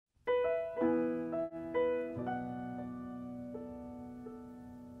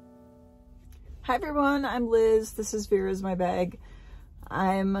Hi everyone, I'm Liz. This is Vera's My Bag.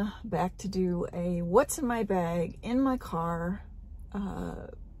 I'm back to do a what's in my bag in my car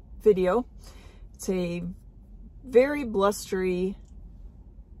video. It's a very blustery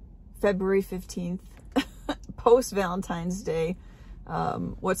February 15th, post-Valentine's Day,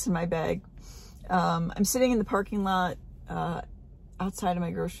 what's in my bag. I'm sitting in the parking lot outside of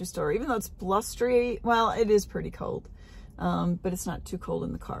my grocery store. Even though it's blustery, well, it is pretty cold. But it's not too cold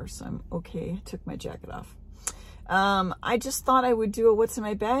in the car, so I'm okay. I took my jacket off. I just thought I would do a what's in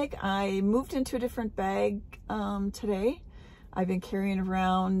my bag. I moved into a different bag today. I've been carrying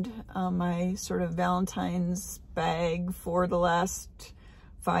around my sort of Valentine's bag for the last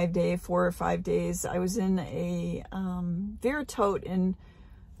 4 or 5 days. I was in a Vera tote in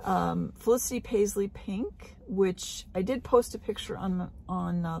Felicity Paisley Pink, which I did post a picture on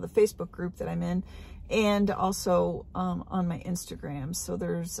the Facebook group that I'm in, and also on my Instagram. So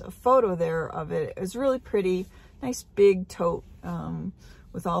there's a photo there of it. It was really pretty, nice big tote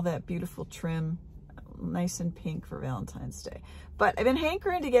with all that beautiful trim, nice and pink for Valentine's Day. But I've been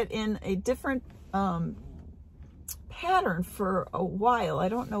hankering to get in a different pattern for a while. I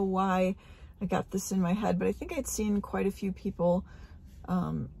don't know why I got this in my head, but I think I'd seen quite a few people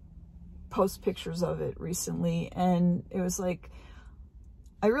post pictures of it recently, and it was like,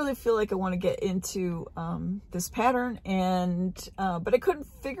 I really feel like I want to get into this pattern, and but I couldn't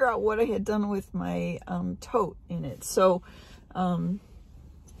figure out what I had done with my tote in it. So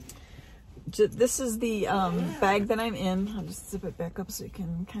this is the bag that I'm in. I'll just zip it back up so you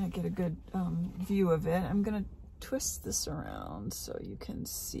can kind of get a good view of it. I'm gonna twist this around so you can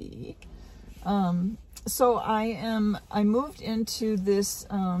see. So I moved into this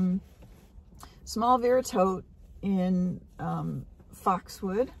small Vera tote in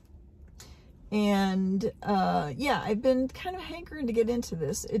Foxwood, and yeah, I've been kind of hankering to get into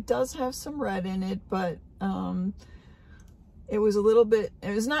this. It does have some red in it, but it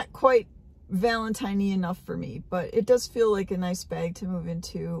was not quite Valentine-y enough for me, but it does feel like a nice bag to move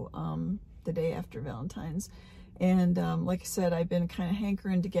into the day after Valentine's. And like I said, I've been kind of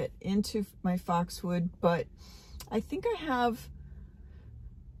hankering to get into my Foxwood, but I think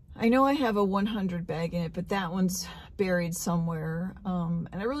I know I have a 100 bag in it, but that one's buried somewhere. And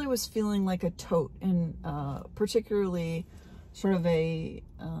I really was feeling like a tote, and particularly sort of a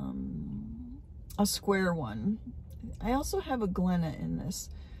square one. I also have a Glenna in this,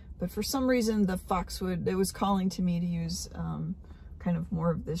 but for some reason the Foxwood, it was calling to me to use kind of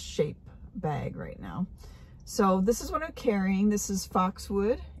more of this shape bag right now. So this is what I'm carrying. This is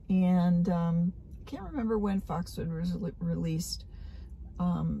Foxwood, and I can't remember when Foxwood was released.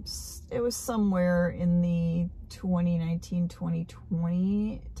 It was somewhere in the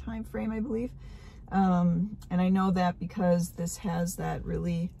 2019-2020 time frame, I believe. And I know that because this has that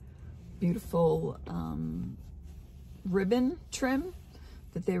really beautiful ribbon trim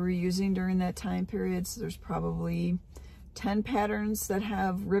that they were using during that time period. So there's probably 10 patterns that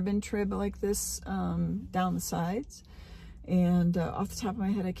have ribbon trim like this down the sides. And off the top of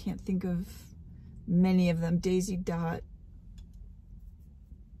my head, I can't think of many of them. Daisy Dot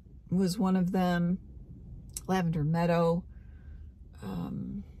was one of them. Lavender Meadow.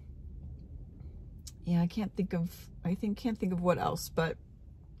 Yeah, I can't think of what else, but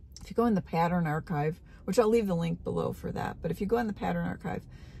if you go in the pattern archive, which I'll leave the link below for that, but if you go in the pattern archive,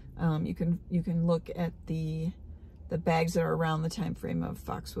 you can look at the bags that are around the time frame of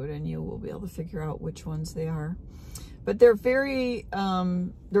Foxwood, and you will be able to figure out which ones they are. But they're very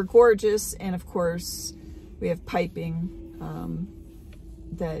they're gorgeous, and of course we have piping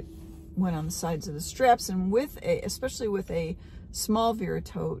that went on the sides of the straps, and especially with a small Vera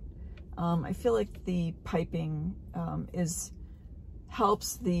tote, I feel like the piping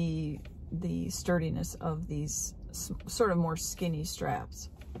helps the sturdiness of these sort of more skinny straps.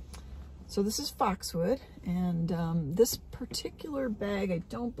 So this is Foxwood, and this particular bag I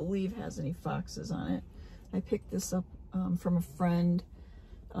don't believe has any foxes on it. I picked this up from a friend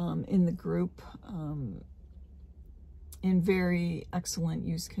in the group, in very excellent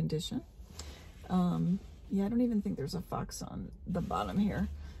use condition. Yeah, I don't even think there's a fox on the bottom here.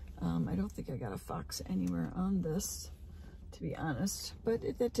 I don't think I got a fox anywhere on this, to be honest, but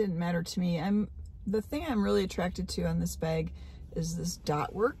that didn't matter to me. The thing I'm really attracted to on this bag is this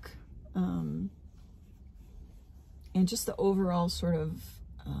dot work, and just the overall sort of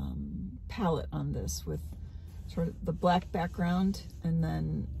palette on this, with sort of the black background and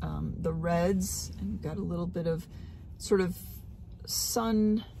then the reds, and got a little bit of sort of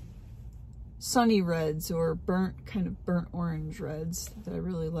sunny reds, or kind of burnt orange reds that I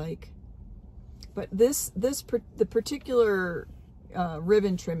really like. But the particular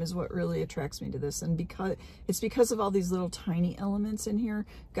ribbon trim is what really attracts me to this. And because of all these little tiny elements in here,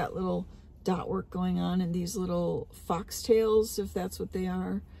 got little dot work going on and these little foxtails, if that's what they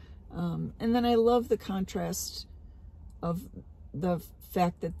are. And then I love the contrast of the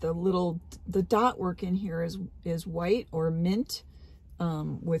fact that the dot work in here is white or mint,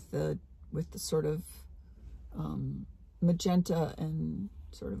 with the sort of magenta and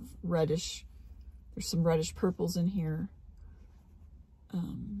sort of reddish. There's some reddish purples in here.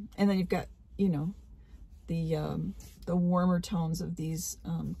 And then you've got, you know, the warmer tones of these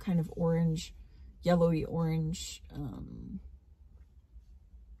kind of orange, yellowy orange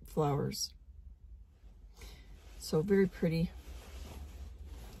flowers. So very pretty.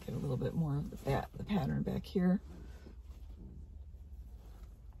 Get a little bit more of the pattern back here.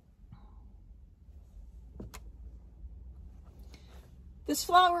 This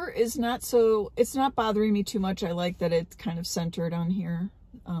flower is not so, it's not bothering me too much. I like that it's kind of centered on here.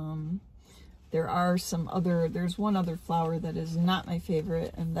 There are there's one other flower that is not my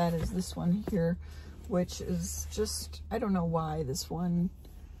favorite, and that is this one here, which is just, I don't know why this one,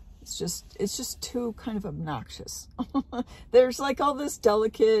 it's just too kind of obnoxious. There's like all this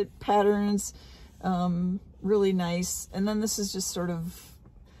delicate patterns, really nice. And then this is just sort of,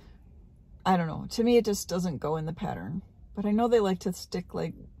 I don't know, to me it just doesn't go in the pattern. But I know they like to stick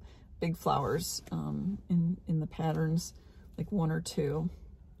like big flowers in the patterns, like one or two.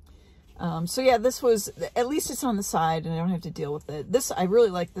 So yeah, this was, at least it's on the side and I don't have to deal with it. I really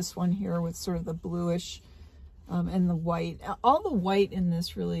like this one here with sort of the bluish and the white. All the white in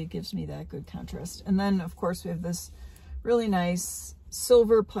this really gives me that good contrast. And then of course we have this really nice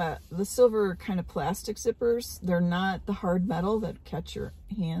silver kind of plastic zippers. They're not the hard metal that catch your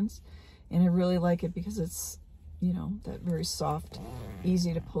hands. And I really like it because it's, you know, that very soft,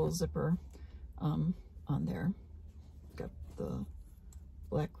 easy to pull zipper on there. Got the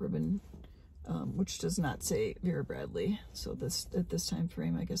black ribbon, which does not say Vera Bradley. So at this time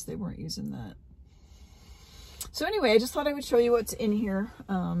frame, I guess they weren't using that. So anyway, I just thought I would show you what's in here.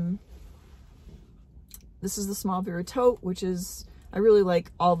 This is the small Vera tote, which is, I really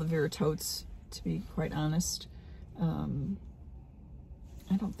like all the Vera totes, to be quite honest. I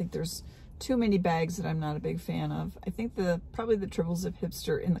don't think there's too many bags that I'm not a big fan of. I think probably the triple zip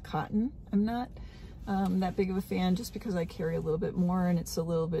hipster in the cotton, I'm not that big of a fan, just because I carry a little bit more and it's a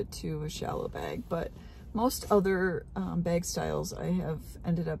little bit too a shallow bag. But most other bag styles I have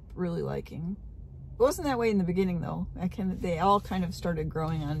ended up really liking. It wasn't that way in the beginning though. They all kind of started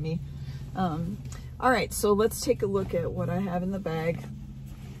growing on me. All right, so let's take a look at what I have in the bag.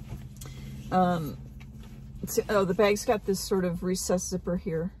 The bag's got this sort of recessed zipper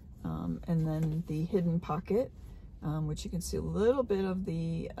here. And then the hidden pocket, which you can see a little bit of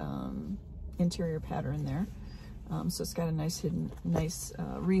the interior pattern there. So it's got a nice hidden,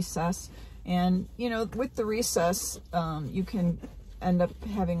 recess. And, you know, with the recess, you can end up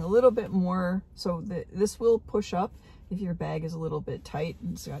having a little bit more. So this will push up if your bag is a little bit tight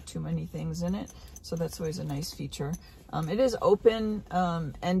and it's got too many things in it. So that's always a nice feature. It is open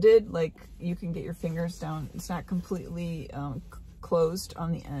ended, like you can get your fingers down. It's not completely closed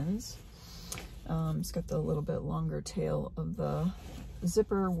on the ends. It's got the little bit longer tail of the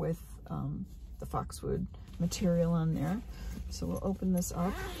zipper with the foxwood material on there. So we'll open this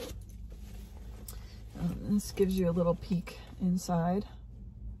up. This gives you a little peek inside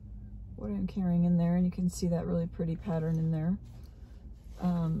what I'm carrying in there, and you can see that really pretty pattern in there.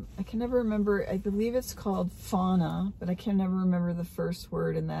 I can never remember, I believe it's called fauna, but I can never remember the first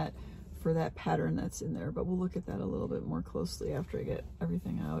word in that for that pattern that's in there, but we'll look at that a little bit more closely after I get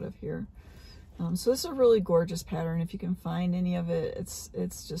everything out of here. So this is a really gorgeous pattern. If you can find any of it,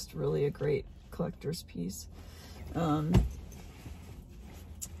 it's just really a great collector's piece.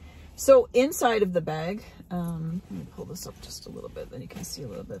 So inside of the bag, let me pull this up just a little bit, then you can see a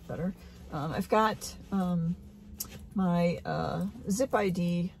little bit better. I've got my zip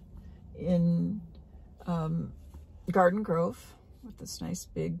ID in Garden Grove with this nice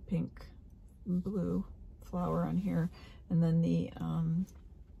big pink and blue flower on here, and then the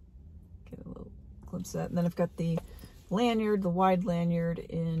get a little glimpse of that. And then I've got the lanyard, the wide lanyard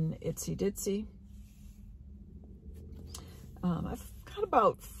in Itsy Ditsy. I've got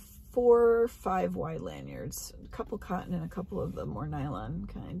about 4 or 5 wide lanyards, a couple cotton and a couple of the more nylon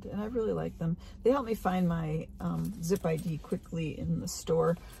kind, and I really like them. They help me find my zip ID quickly in the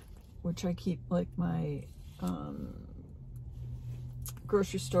store, which I keep like my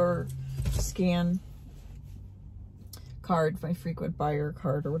grocery store scan card, my frequent buyer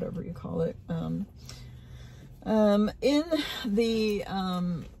card, or whatever you call it. In the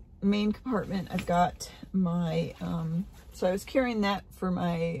main compartment, I've got my, so I was carrying that for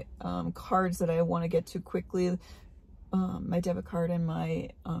my cards that I want to get to quickly. My debit card and my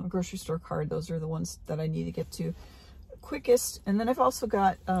grocery store card, those are the ones that I need to get to quickest. And then I've also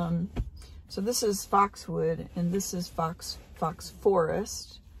got, so this is Foxwood and this is Fox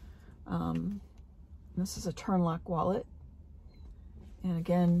Forest. This is a turn lock wallet. And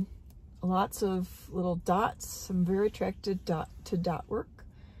again, lots of little dots. I'm very attracted to dot work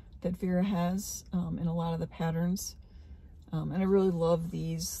that Vera has in a lot of the patterns. And I really love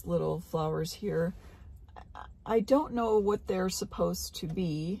these little flowers here. I don't know what they're supposed to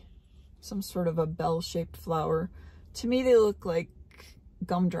be. Some sort of a bell-shaped flower. To me, they look like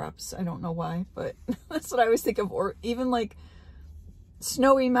gumdrops. I don't know why, but that's what I always think of. Or even like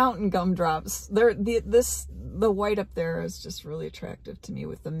snowy mountain gumdrops. The white up there is just really attractive to me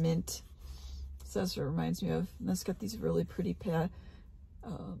with the mint. So that's what it reminds me of. And it's got these really pretty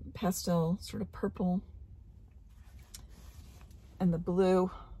pastel sort of purple and the blue.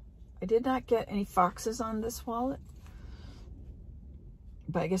 I did not get any foxes on this wallet,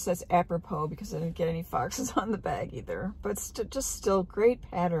 but I guess that's apropos because I didn't get any foxes on the bag either. But it's just still great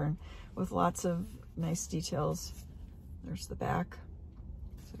pattern with lots of nice details. There's the back.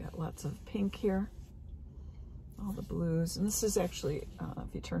 So we got lots of pink here, all the blues. And this is actually,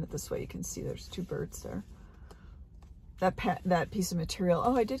 if you turn it this way, you can see there's two birds there. That piece of material,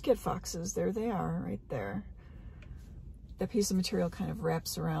 oh, I did get foxes. There they are, right there. That piece of material kind of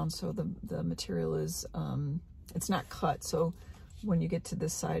wraps around, so the material is, it's not cut, so when you get to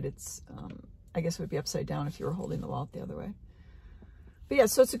this side, it's, I guess it would be upside down if you were holding the wallet the other way. But yeah,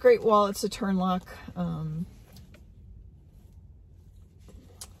 so it's a great wallet. It's a turn lock,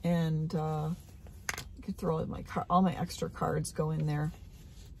 and you could throw all my extra cards go in there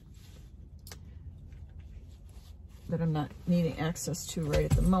that I'm not needing access to right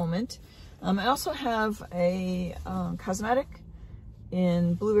at the moment. I also have a cosmetic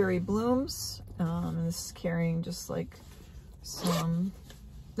in Blueberry Blooms, and this is carrying just like some,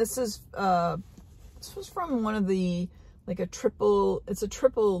 this was from one of the, like it's a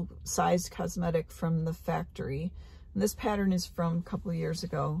triple sized cosmetic from the factory. And this pattern is from a couple of years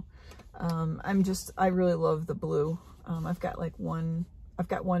ago. I really love the blue. I've got one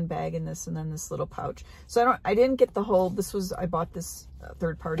bag in this and then this little pouch. So I didn't get the whole, I bought this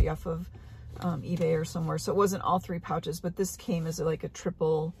third party off of eBay or somewhere, so it wasn't all 3 pouches, but this came as like a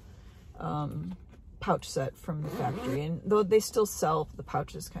triple pouch set from the factory, and though they still sell the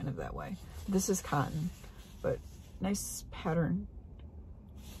pouches kind of that way. This is cotton, but nice pattern.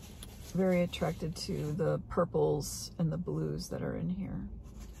 Very attracted to the purples and the blues that are in here.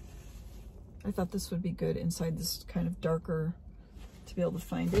 I thought this would be good inside this kind of darker, to be able to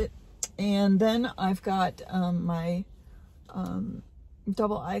find it. And then I've got my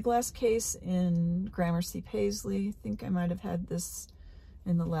double eyeglass case in Gramercy Paisley. I think I might have had this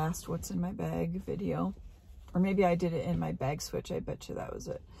in the last What's in My Bag video. Or maybe I did it in my bag switch. I bet you that was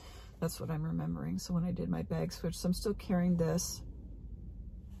it. That's what I'm remembering. So when I did my bag switch, so I'm still carrying this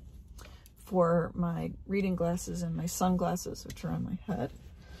for my reading glasses and my sunglasses, which are on my head.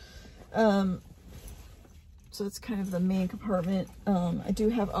 So it's kind of the main compartment. I do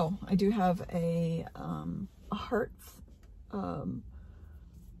have a heart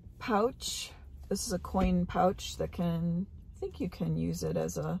pouch. This is a coin pouch that I think you can use it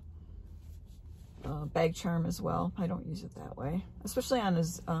as a bag charm as well. I don't use it that way, especially on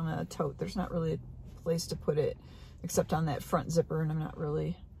a tote. There's not really a place to put it except on that front zipper, and I'm not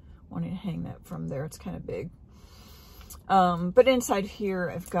really wanting to hang that from there. It's kind of big. But inside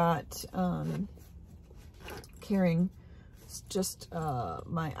here, I've got carrying just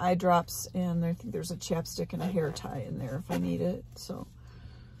my eye drops, and I think there's a chapstick and a hair tie in there if I need it. So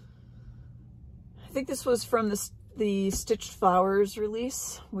I think this was from the Stitched Flowers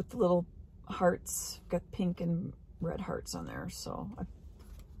release with the little hearts. Got pink and red hearts on there, so I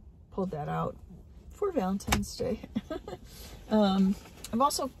pulled that out for Valentine's Day. I'm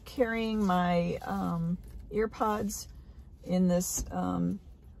also carrying my ear pods in this.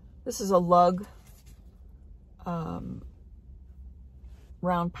 This is a lug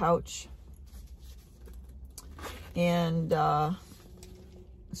round pouch, and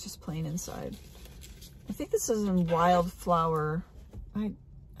it's just plain inside. I think this is in Wildflower. I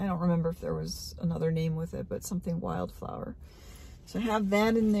don't remember if there was another name with it, but something Wildflower. So I have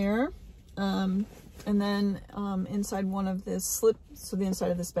that in there. And then inside one of this slip, so the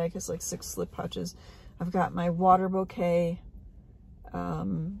inside of this bag has like 6 slip pouches. I've got my water bouquet,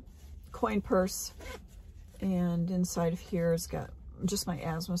 coin purse, and inside of here has got just my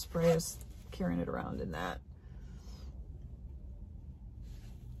asthma spray. I was carrying it around in that.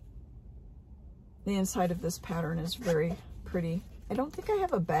 the inside of this pattern is very pretty. I don't think I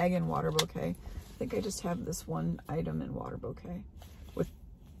have a bag in Water Bouquet. I think I just have this one item in Water Bouquet with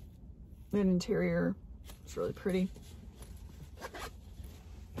an interior. It's really pretty.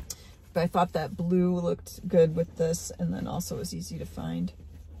 But I thought that blue looked good with this, and then also was easy to find.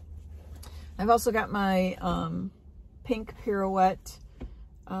 I've also got my pink Pirouette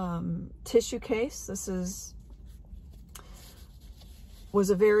tissue case. This is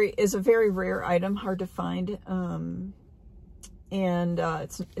a very rare item, hard to find, and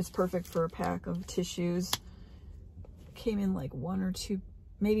it's perfect for a pack of tissues. Came in like 1 or 2,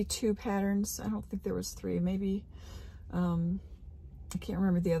 maybe 2 patterns. I don't think there was 3. Maybe I can't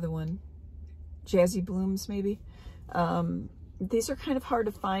remember the other one. Jazzy Blooms, maybe. These are kind of hard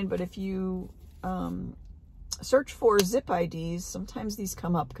to find, but if you search for zip IDs, sometimes these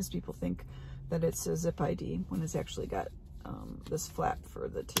come up because people think that it's a zip ID when it's actually got this flap for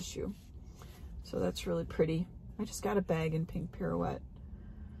the tissue. So that's really pretty. I just got a bag in pink Pirouette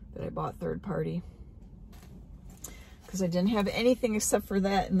that I bought third party because I didn't have anything except for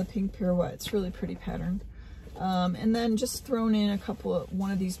that in the pink Pirouette. It's really pretty pattern. And then just thrown in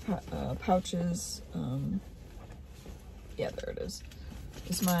one of these pouches. Yeah, there it is.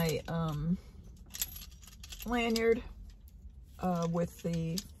 Is my lanyard with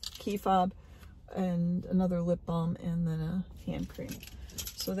the key fob and another lip balm and then a hand cream.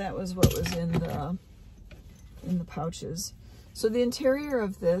 So that was what was in the pouches. So the interior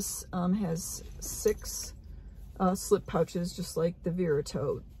of this has 6 slip pouches, just like the Vera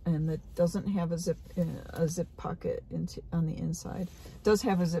tote, and it doesn't have a zip pocket on the inside. It does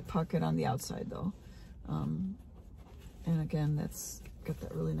have a zip pocket on the outside though. And again, that's got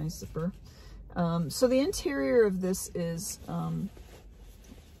that really nice zipper. So the interior of this is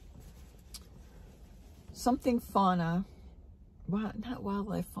something fauna. Well, not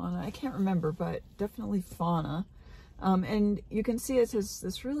wildlife fauna. I can't remember, but definitely fauna. And you can see it has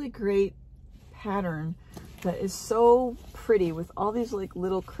this really great pattern that is so pretty with all these like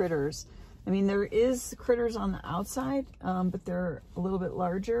little critters. I mean, there is critters on the outside, but they're a little bit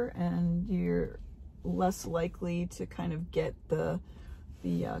larger and you're less likely to kind of get the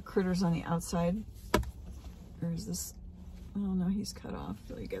critters on the outside. Or is this, oh no, he's cut off.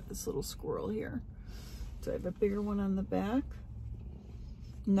 So you get this little squirrel here. Do I have a bigger one on the back?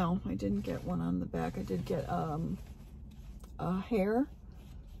 No, I didn't get one on the back. I did get a hare,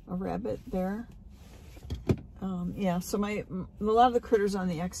 a rabbit there. Yeah, so a lot of the critters on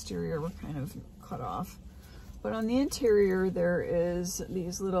the exterior were kind of cut off. But on the interior, there is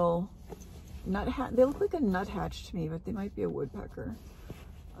these little nuthatch. They look like a nuthatch to me, but they might be a woodpecker.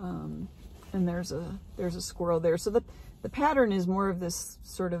 And there's a squirrel there. So the pattern is more of this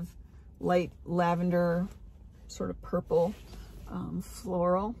sort of light lavender, sort of purple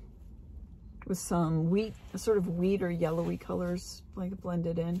floral with some sort of wheat or yellowy colors like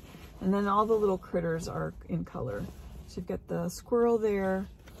blended in. And then all the little critters are in color. So you've got the squirrel there.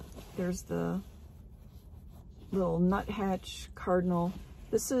 There's the little nuthatch cardinal.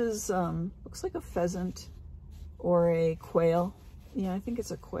 This is, looks like a pheasant or a quail. Yeah, I think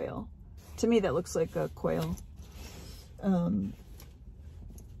it's a quail. To me, that looks like a quail.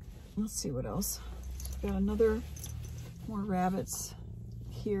 Let's see what else. Got more rabbits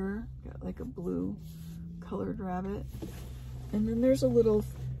here. Got like a blue colored rabbit. And then there's a little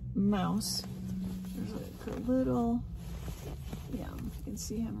mouse. There's like a little, yeah, you can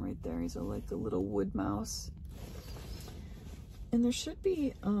see him right there. He's like a little wood mouse. And there should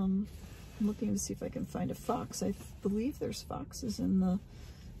be, I'm looking to see if I can find a fox. I believe there's foxes in the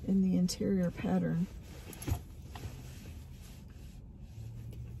interior pattern.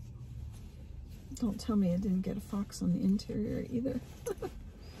 Don't tell me I didn't get a fox on the interior either.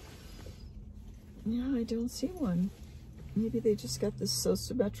 Yeah, I don't see one. Maybe they just got this so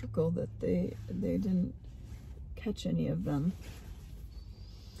symmetrical that they didn't catch any of them.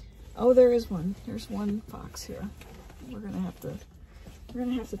 Oh, there is one. There's one fox here. We're gonna have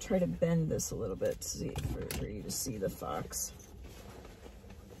to try to bend this a little bit to see for you to see the fox.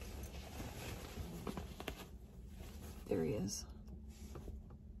 There he is.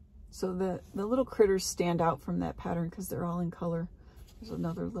 So the little critters stand out from that pattern because they're all in color. There's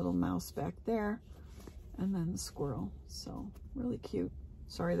another little mouse back there, and then the squirrel. So really cute.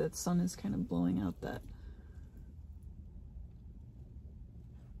 Sorry that sun is kind of blowing out that.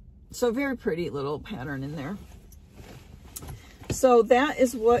 So very pretty little pattern in there. So that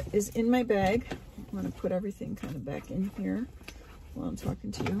is what is in my bag. I'm going to put everything kind of back in here while I'm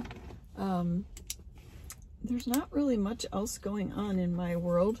talking to you. There's not really much else going on in my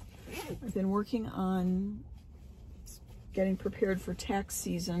world. I've been working on getting prepared for tax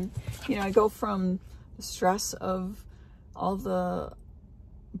season. You know, I go from the stress of all the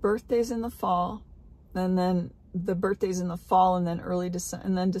birthdays in the fall, and then the birthdays in the fall, and then early December,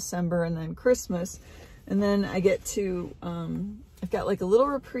 and then December, and then Christmas. And then I get to, I've got like a little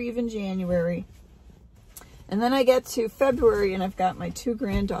reprieve in January. And then I get to February, and I've got my 2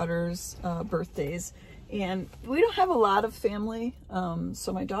 granddaughters' birthdays. And we don't have a lot of family,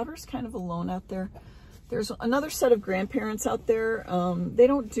 so my daughter's kind of alone out there. There's another set of grandparents out there. They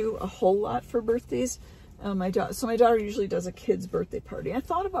don't do a whole lot for birthdays. So my daughter usually does a kid's birthday party. I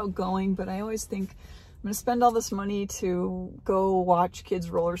thought about going, but I always think I'm going to spend all this money to go watch kids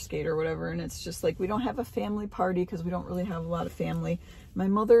roller skate or whatever. And it's just like, we don't have a family party because we don't really have a lot of family. My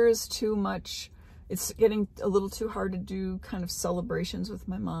mother is too much. It's getting a little too hard to do kind of celebrations with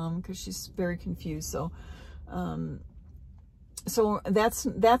my mom because she's very confused. So,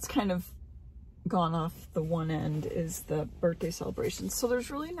 that's kind of gone off the one end, is the birthday celebrations. So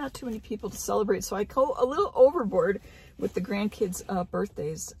there's really not too many people to celebrate. So I go a little overboard with the grandkids'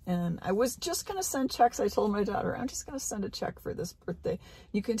 birthdays. And I was just going to send checks. I told my daughter, I'm just going to send a check for this birthday.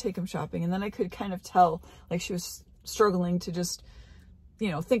 You can take them shopping. And then I could kind of tell, like, she was struggling to just, you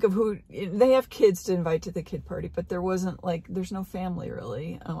know, think of who, they have kids to invite to the kid party, but there wasn't, like, there's no family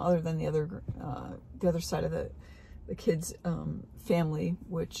really, other than the other side of the kids' family,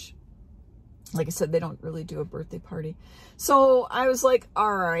 which, like I said, they don't really do a birthday party. So I was like,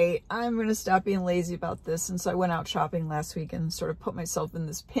 all right, I'm going to stop being lazy about this. And so I went out shopping last week and sort of put myself in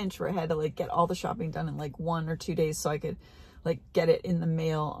this pinch where I had to like get all the shopping done in like 1 or 2 days so I could like get it in the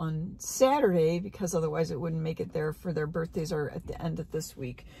mail on Saturday, because otherwise it wouldn't make it there for their birthdays or at the end of this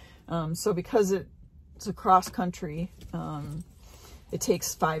week. So because it's across country, it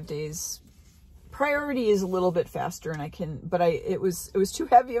takes 5 days. Priority is a little bit faster, and it was too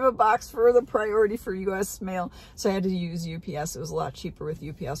heavy of a box for the priority for US mail, so I had to use UPS. It was a lot cheaper with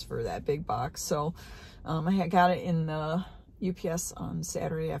UPS for that big box. So I had got it in the UPS on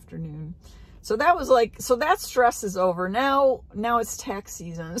Saturday afternoon. So that was like, so that stress is over. Now it's tax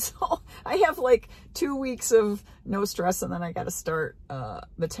season. So I have like 2 weeks of no stress, and then I got to start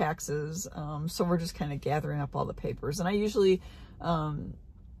the taxes. So we're just kind of gathering up all the papers, and I usually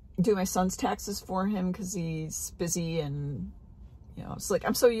do my son's taxes for him because he's busy, and you know, it's like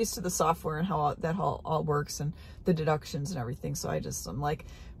I'm so used to the software and how that all works and the deductions and everything. So I'm like,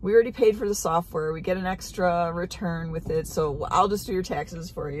 we already paid for the software, we get an extra return with it, so I'll just do your taxes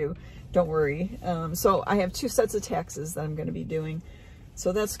for you, don't worry. So I have 2 sets of taxes that I'm going to be doing,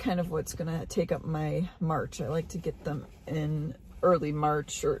 so that's kind of what's going to take up my March. I like to get them in early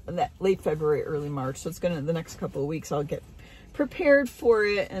March, or that late February, early March. So it's gonna, the next couple of weeks I'll get prepared for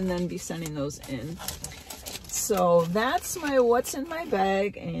it and then be sending those in. So that's my what's in my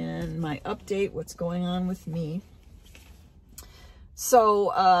bag and my update, what's going on with me.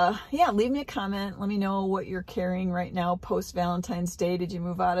 So yeah, leave me a comment. Let me know what you're carrying right now post Valentine's Day. Did you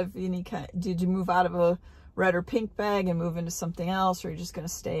move out of a red or pink bag and move into something else, or are you just going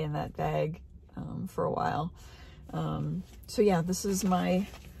to stay in that bag for a while? So yeah, this is my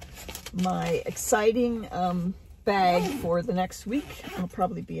exciting bag for the next week. I'll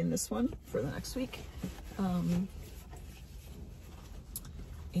probably be in this one for the next week. And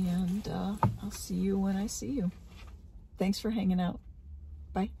I'll see you when I see you. Thanks for hanging out.